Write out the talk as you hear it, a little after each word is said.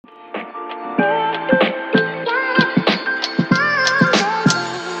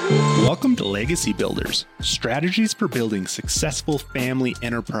Legacy Builders, strategies for building successful family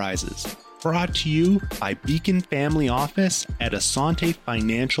enterprises. Brought to you by Beacon Family Office at Asante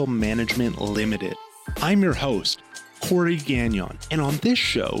Financial Management Limited. I'm your host, Corey Gagnon, and on this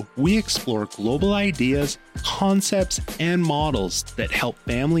show, we explore global ideas, concepts, and models that help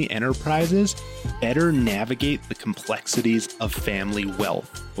family enterprises better navigate the complexities of family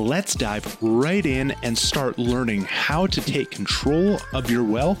wealth. Let's dive right in and start learning how to take control of your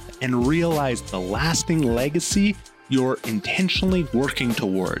wealth and realize the lasting legacy you're intentionally working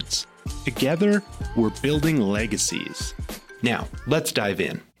towards. Together, we're building legacies. Now, let's dive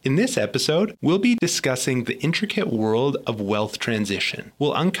in. In this episode, we'll be discussing the intricate world of wealth transition.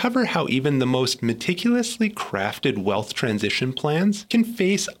 We'll uncover how even the most meticulously crafted wealth transition plans can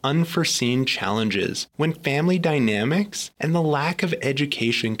face unforeseen challenges when family dynamics and the lack of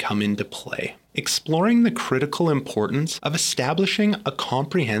education come into play. Exploring the critical importance of establishing a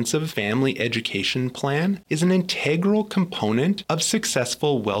comprehensive family education plan is an integral component of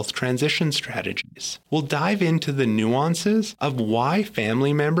successful wealth transition strategies. We'll dive into the nuances of why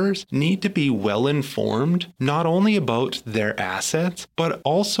family members need to be well informed, not only about their assets, but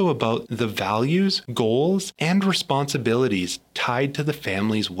also about the values, goals, and responsibilities tied to the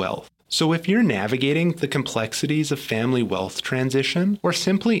family's wealth. So if you're navigating the complexities of family wealth transition or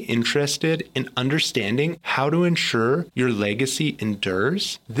simply interested in understanding how to ensure your legacy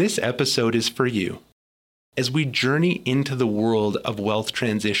endures, this episode is for you. As we journey into the world of wealth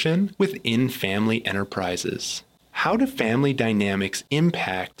transition within family enterprises. How do family dynamics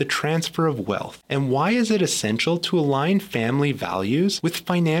impact the transfer of wealth, and why is it essential to align family values with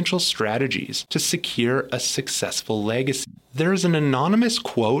financial strategies to secure a successful legacy? There's an anonymous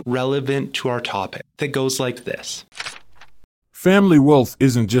quote relevant to our topic that goes like this. Family wealth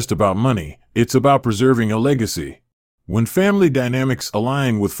isn't just about money, it's about preserving a legacy. When family dynamics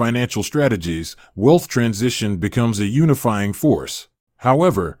align with financial strategies, wealth transition becomes a unifying force.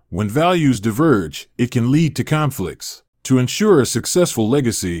 However, when values diverge, it can lead to conflicts. To ensure a successful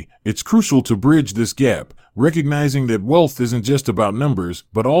legacy, it's crucial to bridge this gap, recognizing that wealth isn't just about numbers,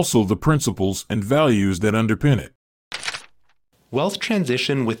 but also the principles and values that underpin it. Wealth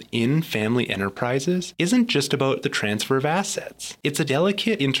transition within family enterprises isn't just about the transfer of assets. It's a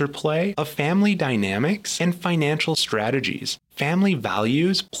delicate interplay of family dynamics and financial strategies. Family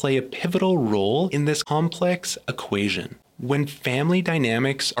values play a pivotal role in this complex equation. When family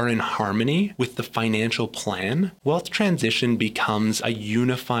dynamics are in harmony with the financial plan, wealth transition becomes a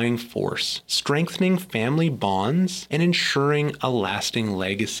unifying force, strengthening family bonds and ensuring a lasting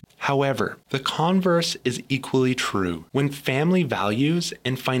legacy. However, the converse is equally true. When family values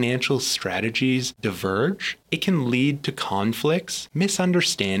and financial strategies diverge, it can lead to conflicts,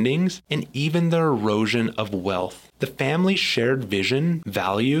 misunderstandings, and even the erosion of wealth. The family's shared vision,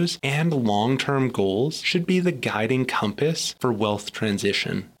 values, and long-term goals should be the guiding compass for wealth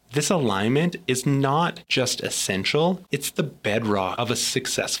transition. This alignment is not just essential, it's the bedrock of a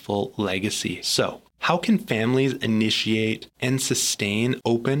successful legacy. So, how can families initiate and sustain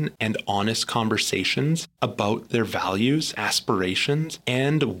open and honest conversations about their values, aspirations,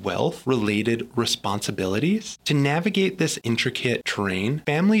 and wealth-related responsibilities? To navigate this intricate terrain,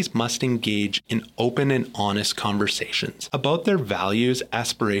 families must engage in open and honest conversations about their values,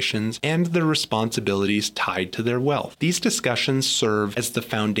 aspirations, and the responsibilities tied to their wealth. These discussions serve as the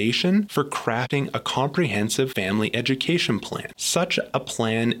foundation for crafting a comprehensive family education plan. Such a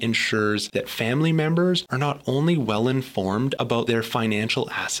plan ensures that family members are not only well informed about their financial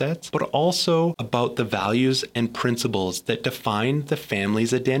assets, but also about the values and principles that define the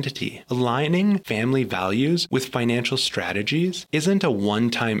family's identity. Aligning family values with financial strategies isn't a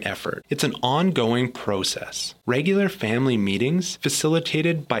one-time effort. It's an ongoing process. Regular family meetings,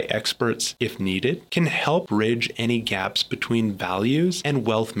 facilitated by experts if needed, can help bridge any gaps between values and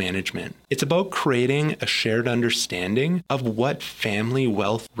wealth management. It's about creating a shared understanding of what family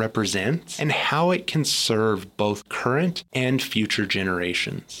wealth represents and how it can serve both current and future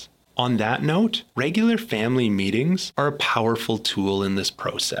generations. On that note, regular family meetings are a powerful tool in this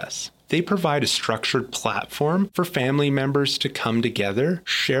process. They provide a structured platform for family members to come together,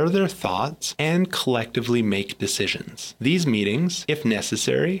 share their thoughts, and collectively make decisions. These meetings, if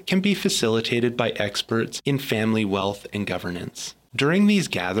necessary, can be facilitated by experts in family wealth and governance. During these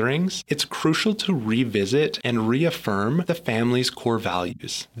gatherings, it's crucial to revisit and reaffirm the family's core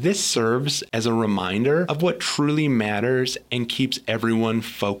values. This serves as a reminder of what truly matters and keeps everyone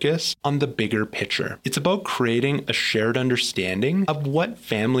focused on the bigger picture. It's about creating a shared understanding of what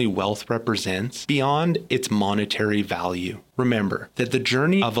family wealth represents beyond its monetary value. Remember that the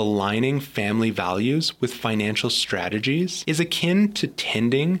journey of aligning family values with financial strategies is akin to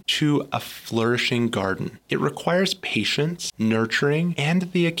tending to a flourishing garden. It requires patience, nurturing,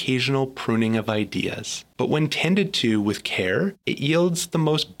 and the occasional pruning of ideas. But when tended to with care, it yields the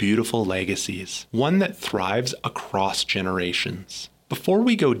most beautiful legacies, one that thrives across generations. Before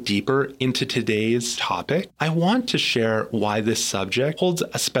we go deeper into today's topic, I want to share why this subject holds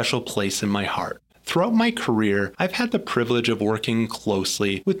a special place in my heart. Throughout my career, I've had the privilege of working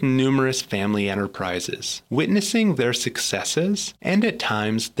closely with numerous family enterprises, witnessing their successes and at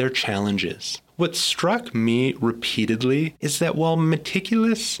times their challenges. What struck me repeatedly is that while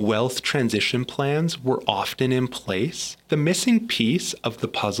meticulous wealth transition plans were often in place, the missing piece of the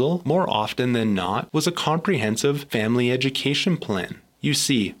puzzle, more often than not, was a comprehensive family education plan. You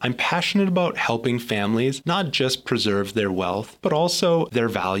see, I'm passionate about helping families not just preserve their wealth, but also their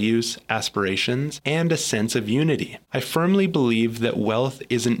values, aspirations, and a sense of unity. I firmly believe that wealth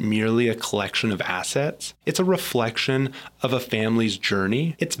isn't merely a collection of assets, it's a reflection of a family's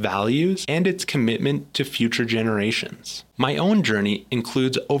journey, its values, and its commitment to future generations. My own journey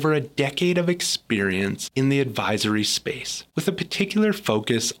includes over a decade of experience in the advisory space, with a particular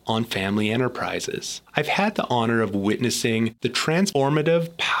focus on family enterprises. I've had the honor of witnessing the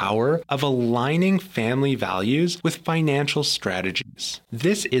transformative power of aligning family values with financial strategies.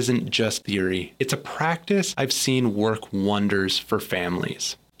 This isn't just theory, it's a practice I've seen work wonders for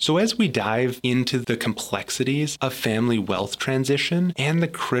families. So as we dive into the complexities of family wealth transition and the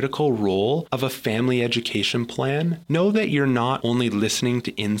critical role of a family education plan, know that you're not only listening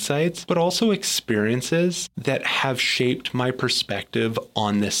to insights, but also experiences that have shaped my perspective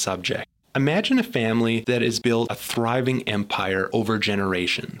on this subject. Imagine a family that has built a thriving empire over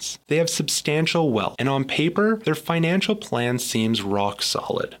generations. They have substantial wealth, and on paper, their financial plan seems rock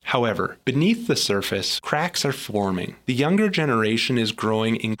solid. However, beneath the surface, cracks are forming. The younger generation is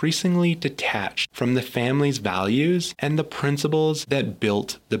growing increasingly detached from the family's values and the principles that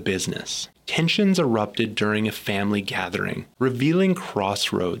built the business. Tensions erupted during a family gathering, revealing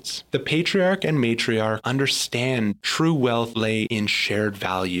crossroads. The patriarch and matriarch understand true wealth lay in shared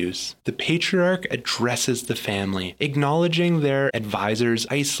values. The patriarch addresses the family, acknowledging their advisor's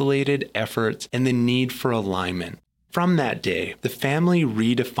isolated efforts and the need for alignment. From that day, the family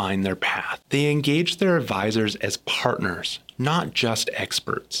redefined their path. They engaged their advisors as partners, not just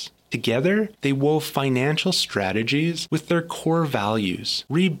experts. Together, they wove financial strategies with their core values,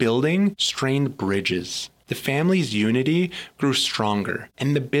 rebuilding strained bridges. The family's unity grew stronger,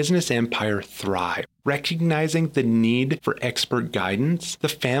 and the business empire thrived. Recognizing the need for expert guidance, the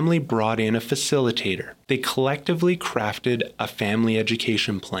family brought in a facilitator. They collectively crafted a family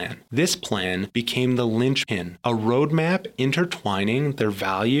education plan. This plan became the linchpin, a roadmap intertwining their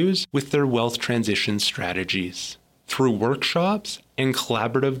values with their wealth transition strategies. Through workshops and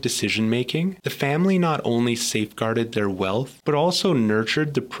collaborative decision-making, the family not only safeguarded their wealth, but also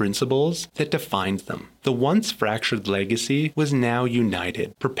nurtured the principles that defined them. The once fractured legacy was now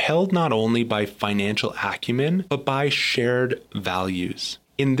united, propelled not only by financial acumen, but by shared values.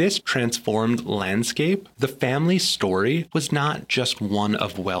 In this transformed landscape, the family's story was not just one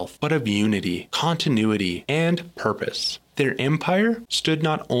of wealth, but of unity, continuity, and purpose. Their empire stood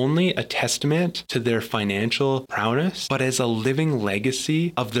not only a testament to their financial prowess, but as a living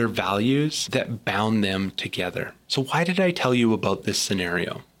legacy of their values that bound them together. So why did I tell you about this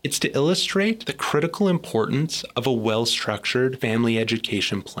scenario? It's to illustrate the critical importance of a well-structured family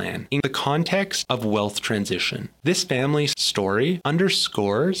education plan in the context of wealth transition. This family story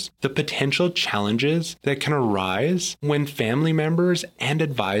underscores the potential challenges that can arise when family members and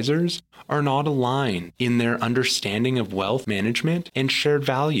advisors are not aligned in their understanding of wealth management and shared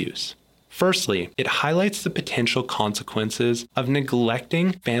values. Firstly, it highlights the potential consequences of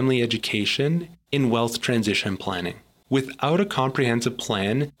neglecting family education in wealth transition planning. Without a comprehensive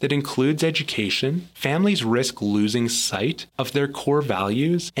plan that includes education, families risk losing sight of their core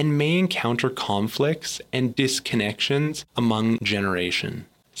values and may encounter conflicts and disconnections among generations.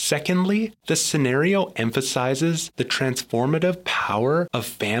 Secondly, the scenario emphasizes the transformative power of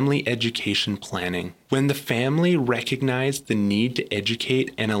family education planning. When the family recognized the need to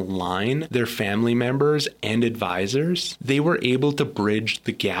educate and align their family members and advisors, they were able to bridge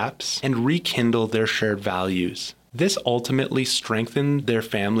the gaps and rekindle their shared values. This ultimately strengthened their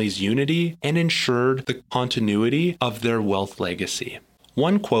family's unity and ensured the continuity of their wealth legacy.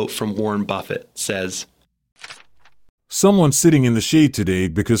 One quote from Warren Buffett says, "Someone's sitting in the shade today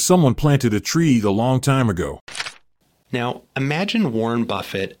because someone planted a tree a long time ago." Now, imagine Warren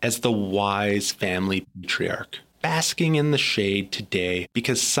Buffett as the wise family patriarch. basking in the shade today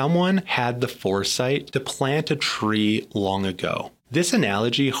because someone had the foresight to plant a tree long ago. This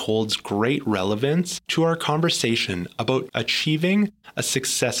analogy holds great relevance to our conversation about achieving a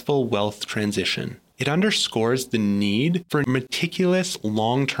successful wealth transition. It underscores the need for meticulous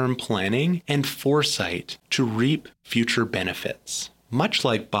long-term planning and foresight to reap future benefits. Much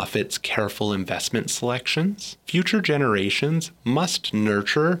like Buffett's careful investment selections, future generations must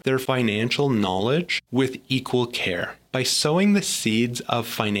nurture their financial knowledge with equal care. By sowing the seeds of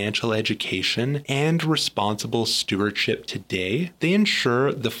financial education and responsible stewardship today, they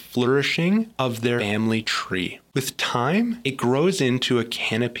ensure the flourishing of their family tree. With time, it grows into a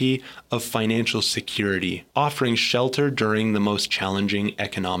canopy of financial security, offering shelter during the most challenging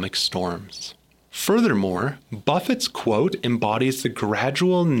economic storms. Furthermore, Buffett's quote embodies the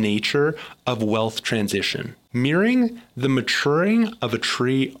gradual nature of wealth transition, mirroring the maturing of a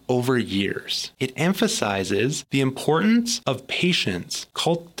tree over years. It emphasizes the importance of patience,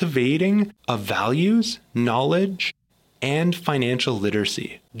 cultivating of values, knowledge, and financial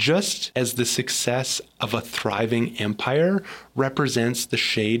literacy. Just as the success of a thriving empire represents the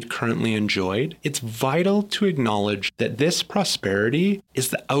shade currently enjoyed, it's vital to acknowledge that this prosperity is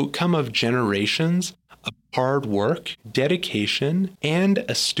the outcome of generations of hard work, dedication, and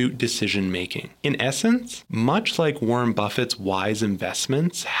astute decision-making. In essence, much like Warren Buffett's wise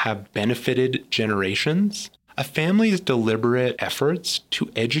investments have benefited generations, a family's deliberate efforts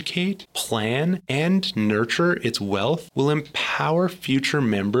to educate, plan, and nurture its wealth will empower future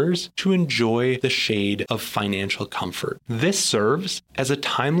members to enjoy the shade of financial comfort. This serves as a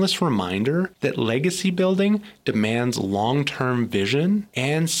timeless reminder that legacy building demands long-term vision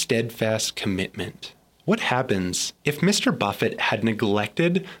and steadfast commitment. What happens if Mr. Buffett had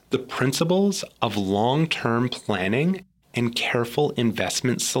neglected the principles of long-term planning and careful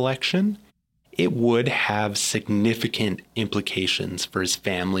investment selection? It would have significant implications for his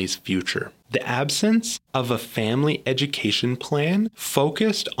family's future. The absence of a family education plan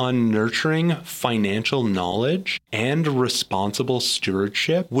focused on nurturing financial knowledge and responsible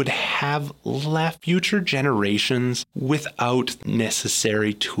stewardship would have left future generations without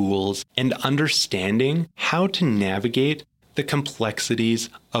necessary tools and understanding how to navigate the complexities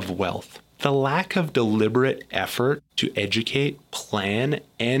of wealth. The lack of deliberate effort to educate, plan,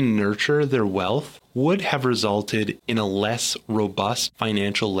 and nurture their wealth would have resulted in a less robust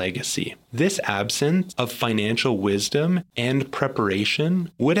financial legacy. This absence of financial wisdom and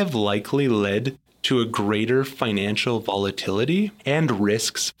preparation would have likely led to a greater financial volatility and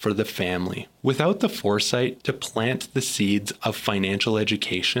risks for the family. Without the foresight to plant the seeds of financial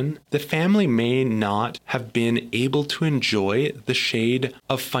education, the family may not have been able to enjoy the shade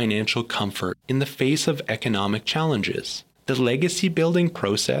of financial comfort in the face of economic challenges. The legacy building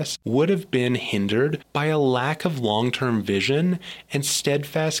process would have been hindered by a lack of long-term vision and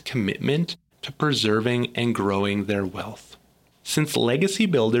steadfast commitment to preserving and growing their wealth. Since Legacy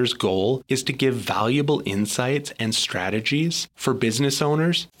Builder's goal is to give valuable insights and strategies for business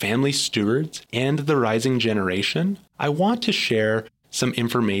owners, family stewards, and the rising generation, I want to share some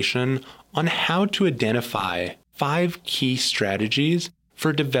information on how to identify 5 key strategies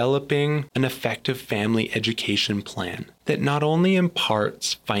for developing an effective family education plan that not only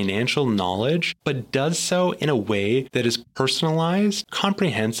imparts financial knowledge, but does so in a way that is personalized,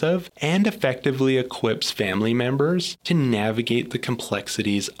 comprehensive, and effectively equips family members to navigate the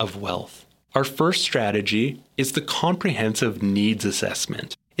complexities of wealth. Our first strategy is the comprehensive needs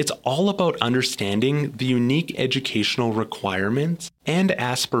assessment. It's all about understanding the unique educational requirements and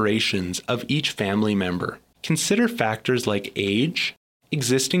aspirations of each family member. Consider factors like age,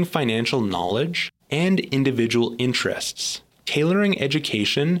 existing financial knowledge, and individual interests. Tailoring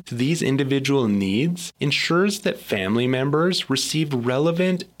education to these individual needs ensures that family members receive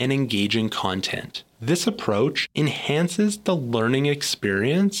relevant and engaging content. This approach enhances the learning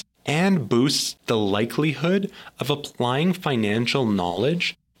experience and boosts the likelihood of applying financial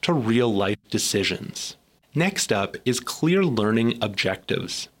knowledge to real-life decisions. Next up is clear learning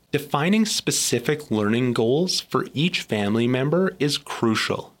objectives. Defining specific learning goals for each family member is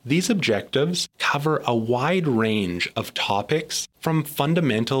crucial. These objectives cover a wide range of topics, from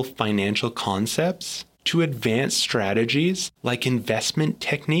fundamental financial concepts to advanced strategies like investment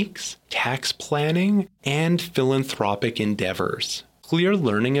techniques, tax planning, and philanthropic endeavors. Clear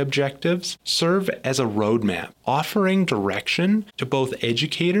learning objectives serve as a roadmap, offering direction to both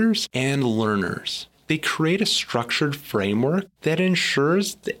educators and learners. They create a structured framework that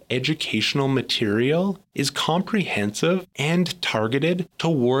ensures the educational material is comprehensive and targeted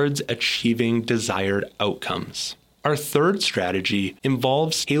towards achieving desired outcomes. Our third strategy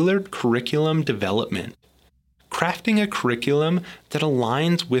involves tailored curriculum development. Crafting a curriculum that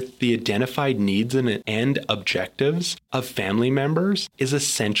aligns with the identified needs and objectives of family members is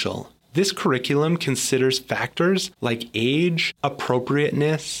essential. This curriculum considers factors like age,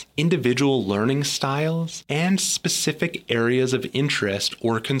 appropriateness, individual learning styles, and specific areas of interest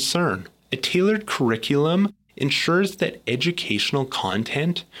or concern. A tailored curriculum ensures that educational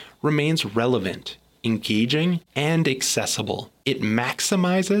content remains relevant, engaging, and accessible. It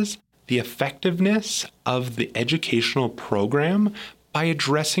maximizes the effectiveness of the educational program by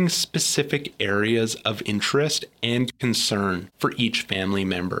addressing specific areas of interest and concern for each family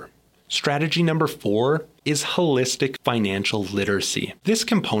member. Strategy number 4 is holistic financial literacy. This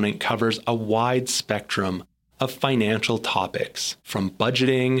component covers a wide spectrum of financial topics, from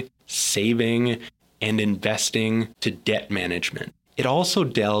budgeting, saving, and investing to debt management. It also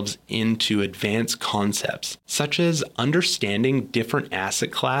delves into advanced concepts, such as understanding different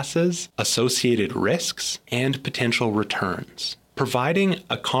asset classes, associated risks, and potential returns. Providing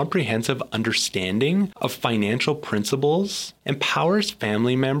a comprehensive understanding of financial principles empowers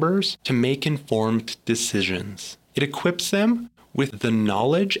family members to make informed decisions. It equips them with the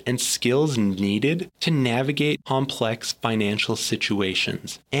knowledge and skills needed to navigate complex financial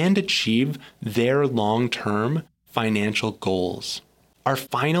situations and achieve their long-term financial goals. Our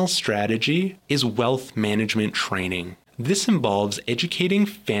final strategy is wealth management training. This involves educating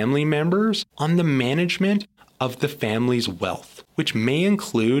family members on the management of the family's wealth, which may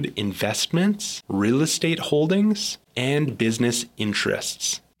include investments, real estate holdings, and business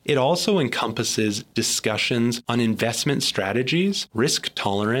interests. It also encompasses discussions on investment strategies, risk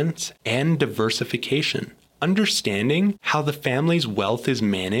tolerance, and diversification. Understanding how the family's wealth is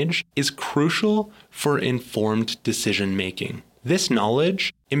managed is crucial for informed decision-making. This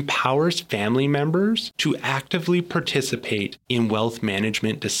knowledge empowers family members to actively participate in wealth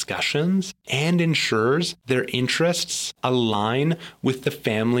management discussions and ensures their interests align with the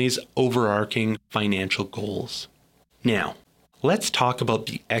family's overarching financial goals. Now, let's talk about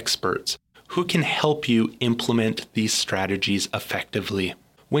the experts who can help you implement these strategies effectively.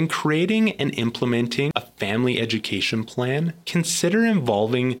 When creating and implementing a family education plan, consider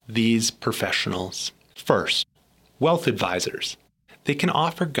involving these professionals. First, wealth advisors. They can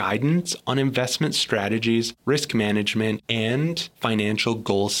offer guidance on investment strategies, risk management, and financial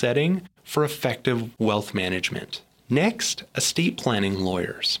goal setting for effective wealth management. Next, estate planning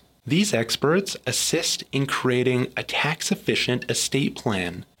lawyers. These experts assist in creating a tax-efficient estate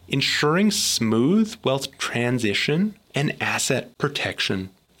plan, ensuring smooth wealth transition and asset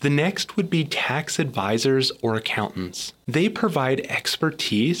protection. The next would be tax advisors or accountants. They provide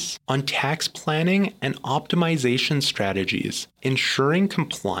expertise on tax planning and optimization strategies, ensuring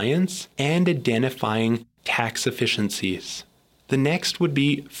compliance and identifying tax efficiencies. The next would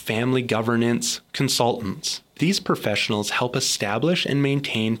be family governance consultants. These professionals help establish and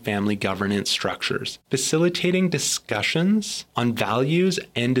maintain family governance structures, facilitating discussions on values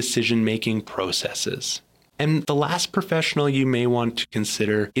and decision-making processes. And the last professional you may want to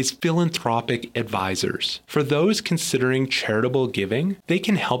consider is philanthropic advisors. For those considering charitable giving, they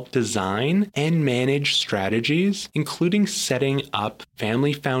can help design and manage strategies, including setting up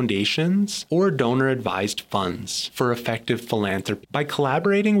family foundations or donor-advised funds for effective philanthropy. By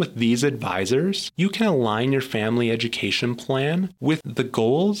collaborating with these advisors, you can align your family education plan with the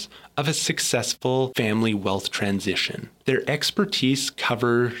goals of a successful family wealth transition. Their expertise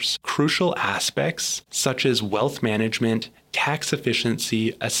covers crucial aspects such as wealth management, tax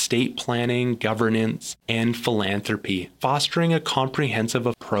efficiency, estate planning, governance, and philanthropy, fostering a comprehensive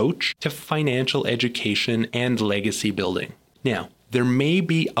approach to financial education and legacy building. Now, there may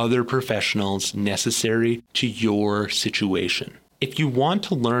be other professionals necessary to your situation. If you want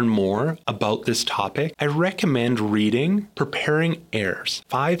to learn more about this topic, I recommend reading Preparing Heirs: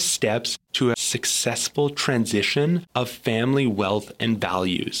 5 Steps to a Successful Transition of Family Wealth and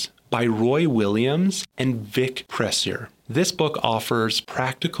Values by Roy Williams and Vic Pressier. This book offers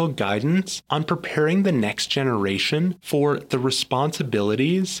practical guidance on preparing the next generation for the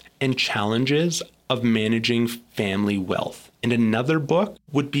responsibilities and challenges of managing family wealth. And another book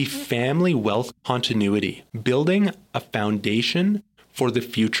would be Family Wealth Continuity: Building a Foundation for the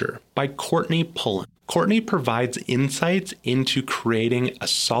Future by Courtney Pullen. Courtney provides insights into creating a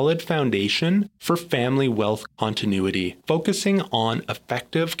solid foundation for family wealth continuity, focusing on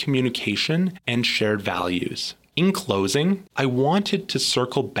effective communication and shared values. In closing, I wanted to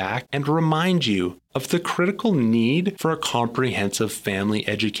circle back and remind you of the critical need for a comprehensive family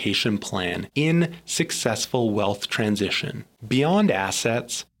education plan in successful wealth transition. Beyond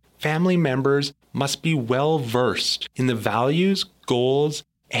assets, family members must be well versed in the values, goals,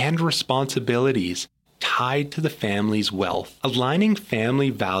 and responsibilities tied to the family's wealth. Aligning family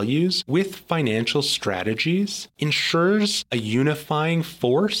values with financial strategies ensures a unifying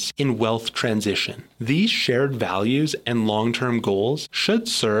force in wealth transition. These shared values and long-term goals should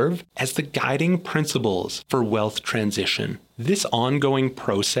serve as the guiding principles for wealth transition. This ongoing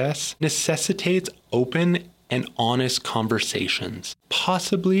process necessitates open and honest conversations,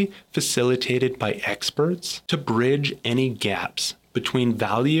 possibly facilitated by experts, to bridge any gaps between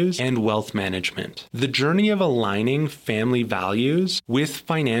values and wealth management. The journey of aligning family values with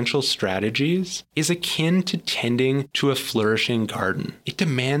financial strategies is akin to tending to a flourishing garden. It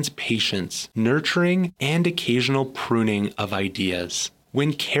demands patience, nurturing, and occasional pruning of ideas.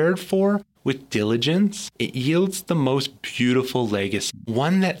 When cared for with diligence, it yields the most beautiful legacy,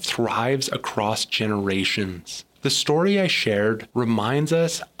 one that thrives across generations. The story I shared reminds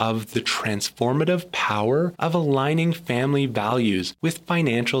us of the transformative power of aligning family values with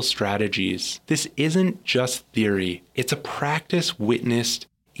financial strategies. This isn't just theory, it's a practice witnessed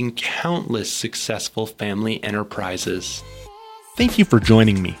in countless successful family enterprises. Thank you for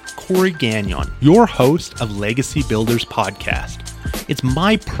joining me, Corey Gagnon, your host of Legacy Builders Podcast. It's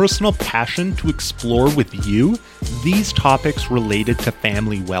my personal passion to explore with you these topics related to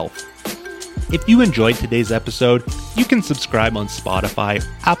family wealth. If you enjoyed today's episode, you can subscribe on Spotify,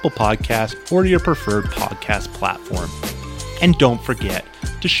 Apple Podcasts, or your preferred podcast platform. And don't forget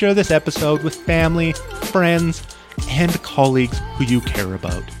to share this episode with family, friends, and colleagues who you care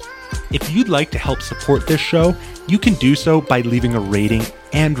about. If you'd like to help support this show, you can do so by leaving a rating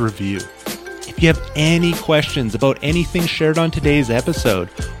and review. If you have any questions about anything shared on today's episode,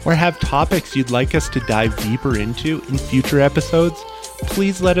 or have topics you'd like us to dive deeper into in future episodes,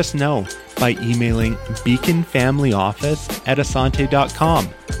 please let us know by emailing beaconfamilyoffice@asante.com.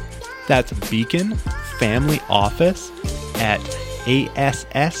 That's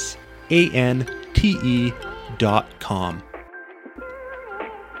beaconfamilyoffice@assante.com.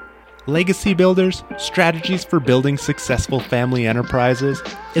 Legacy Builders, Strategies for Building Successful Family Enterprises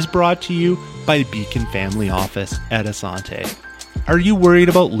is brought to you by Beacon Family Office at Asante. Are you worried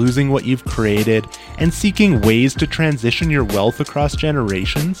about losing what you've created and seeking ways to transition your wealth across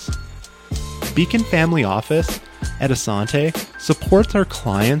generations? Beacon Family Office at Asante supports our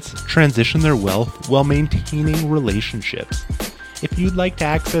clients transition their wealth while maintaining relationships. If you'd like to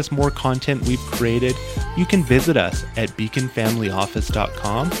access more content we've created, you can visit us at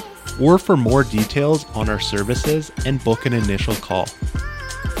beaconfamilyoffice.com or for more details on our services and book an initial call.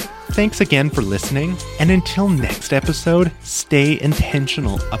 Thanks again for listening, and until next episode, stay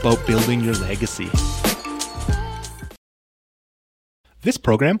intentional about building your legacy. This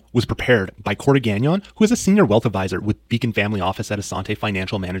program was prepared by Corey Gagnon, who is a senior wealth advisor with Beacon Family Office at Asante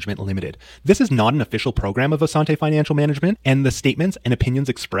Financial Management Limited. This is not an official program of Asante Financial Management, and the statements and opinions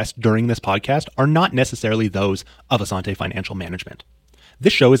expressed during this podcast are not necessarily those of Asante Financial Management.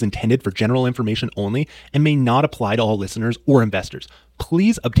 This show is intended for general information only and may not apply to all listeners or investors.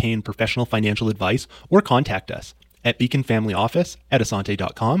 Please obtain professional financial advice or contact us at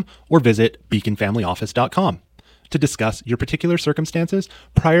beaconfamilyoffice@asante.com or visit beaconfamilyoffice.com to discuss your particular circumstances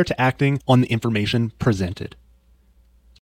prior to acting on the information presented.